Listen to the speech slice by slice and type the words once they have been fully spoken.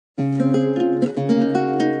G'day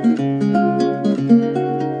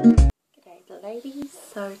ladies,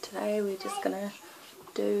 so today we're just gonna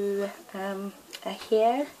do a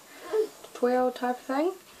hair tutorial type of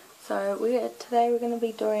thing. So today we're gonna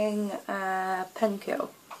be doing a pin curl.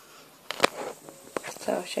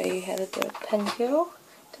 So I'll show you how to do a pin curl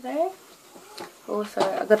today. Also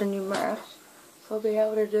I got a new mirror, so I'll be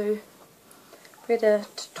able to do better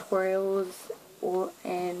tutorials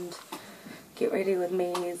and get ready with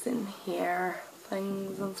me's and hair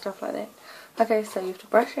things and stuff like that. Okay, so you have to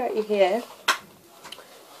brush out your hair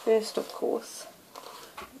first, of course,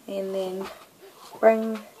 and then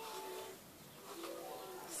bring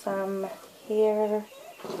some hair,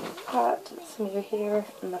 part some of your hair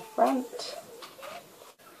in the front,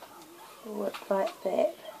 look like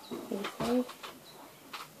that. You see?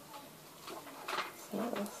 So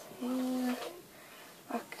this here.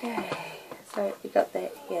 Okay, so you got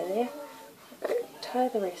that hair there. Tie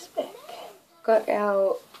the rest back. Got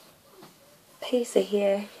our piece of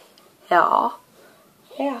hair here.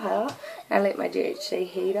 I let my GHD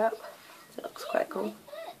heat up. It looks quite cool.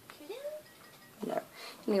 No.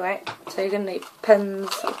 Anyway, so you're going to need pins,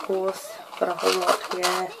 of course. Got a whole lot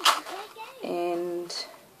here. And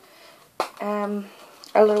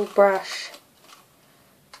a little brush.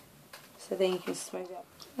 So then you can smooth it.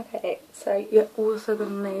 Okay, so you're also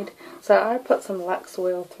going to need... So I put some Lux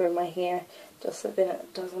oil through my hair just so then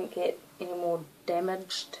it doesn't get any more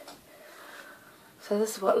damaged. So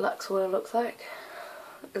this is what Lux oil looks like.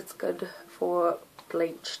 It's good for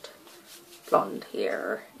bleached blonde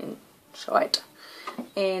hair and shite.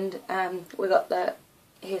 And we got the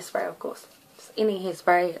hairspray, of course. Just any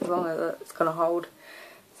hairspray as long as it's going to hold.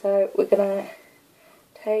 So we're going to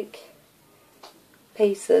take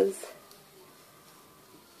pieces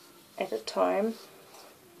at a time.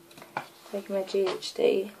 Take my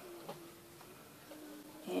GHD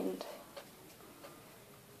and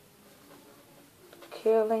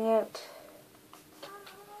curling it.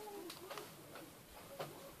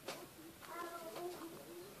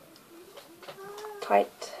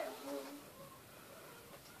 Tight.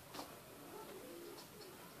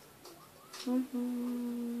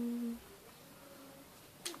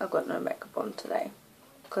 I've got no makeup on today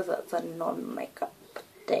because it's a non-makeup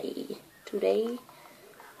day. Today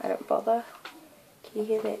I don't bother. Can you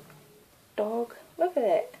hear that dog? Look at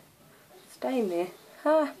that. Staying there.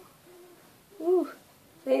 Huh? Ooh.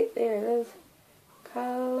 See, there it is.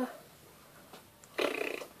 Colour.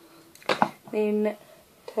 Then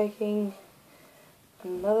taking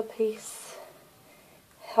another piece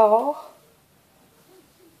here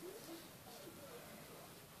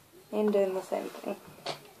and doing the same thing.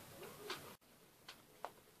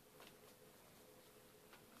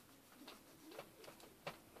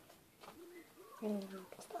 And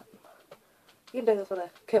you can do this with a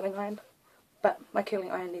curling iron, but my curling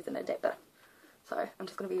iron needs an adapter, so I'm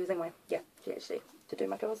just going to be using my GHD to do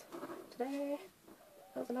my curls today.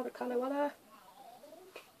 There's another colour, voila.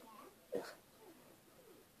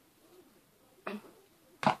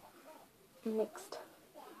 Next,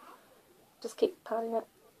 just keep parting it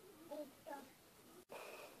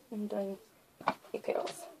and doing your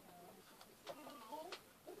curls.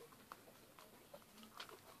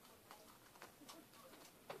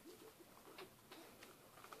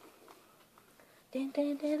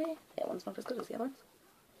 That one's not as good as the other ones.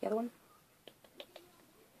 The other one.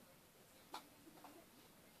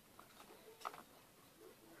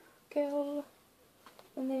 Curl.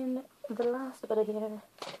 And then the last bit of hair.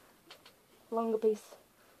 Longer piece.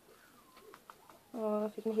 Oh,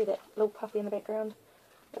 if you can hear that little puppy in the background.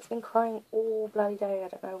 It's been crying all bloody day. I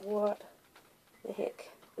don't know what the heck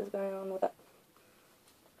is going on with it.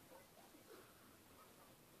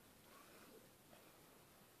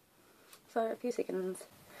 So a few seconds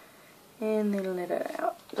and then let it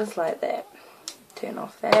out just like that. Turn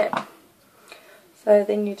off that. So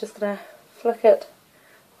then you're just going to flick it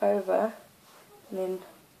over and then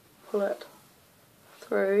pull it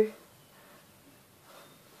through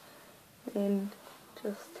and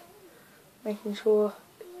just making sure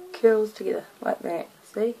it curls together like that.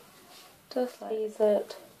 See? Just like ease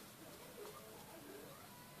it.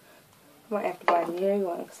 I might have to buy a new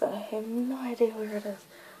one because I have no idea where it is.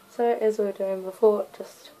 So as we were doing before,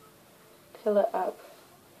 just curl it up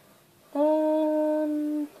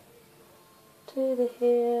to the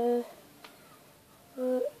hair.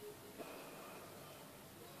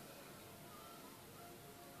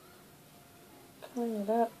 Curling it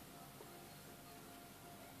up.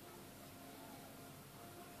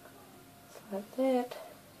 Just like that.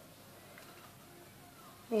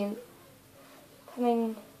 Then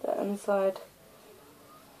pinning the inside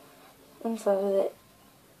of that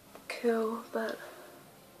curl, but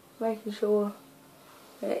making sure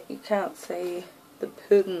that you can't see the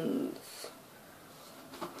pins.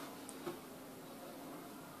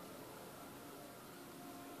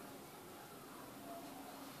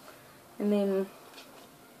 And then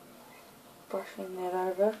brushing that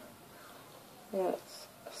over, now it's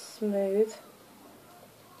smooth.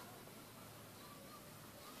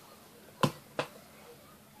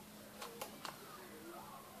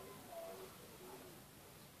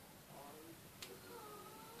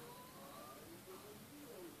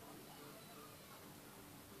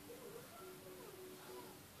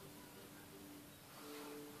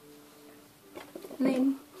 And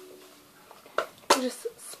then you just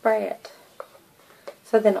spray it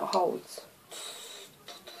so then it holds.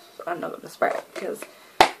 I'm not going to spray it because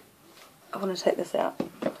I want to take this out.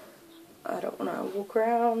 I don't want to walk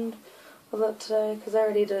around with it today because I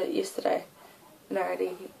already did it yesterday and I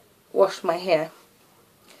already washed my hair.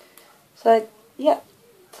 So yeah,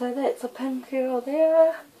 so that's a pin curl there,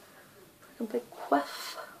 like a big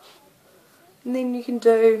quiff. And then you can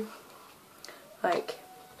do like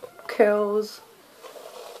curls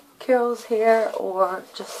here or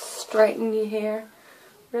just straighten your hair.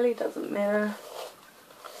 Really doesn't matter.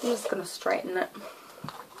 I'm just going to straighten it.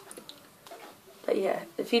 But yeah,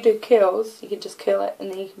 if you do curls, you can just curl it and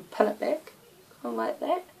then you can pin it back, kind of like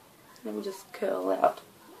that. And then just curl out.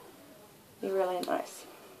 Be really nice.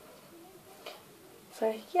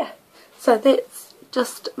 So yeah, so that's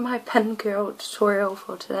just my pin curl tutorial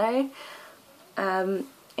for today. And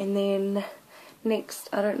then next,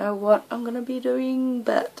 I don't know what I'm going to be doing,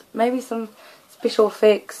 but maybe some special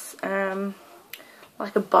effects,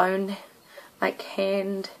 like a bone, like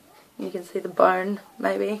hand, and you can see the bone,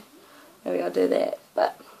 maybe I'll do that,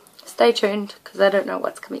 but stay tuned because I don't know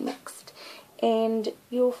what's coming next, and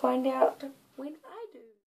you'll find out